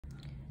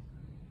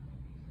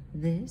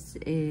This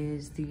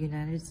is the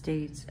United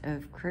States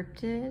of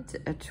Cryptids,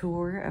 a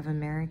tour of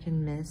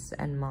American myths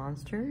and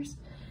monsters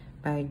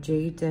by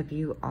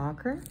J.W.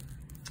 Ocker.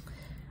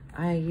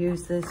 I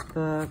use this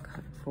book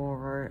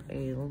for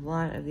a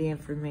lot of the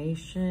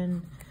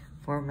information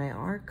for my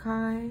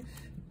archive.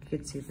 You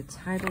can see the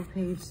title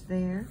page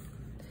there.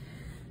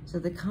 So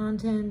the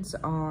contents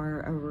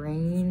are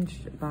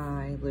arranged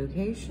by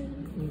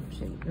location. You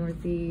check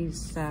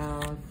northeast,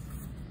 south.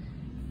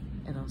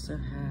 It also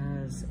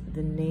has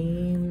the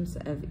names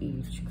of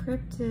each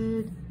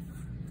cryptid.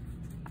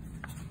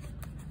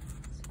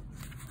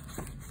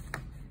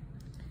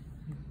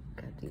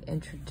 Got the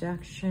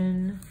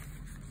introduction.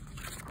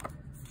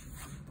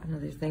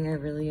 Another thing I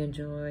really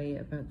enjoy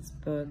about this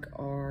book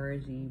are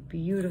the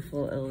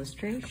beautiful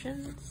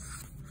illustrations.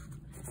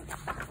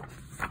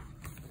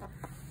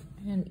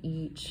 And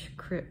each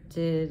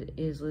cryptid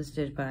is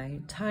listed by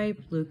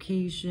type,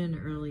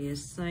 location,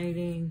 earliest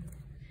sighting,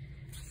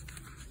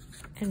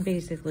 and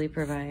basically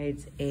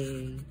provides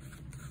a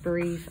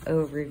brief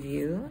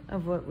overview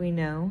of what we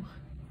know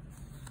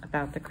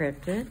about the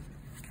cryptid.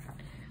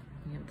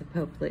 We have the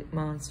Pope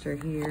monster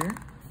here.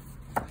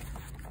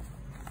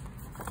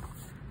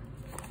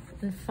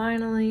 And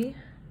finally,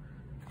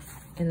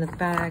 in the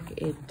back,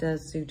 it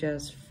does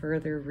suggest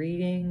further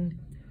reading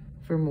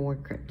for more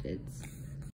cryptids.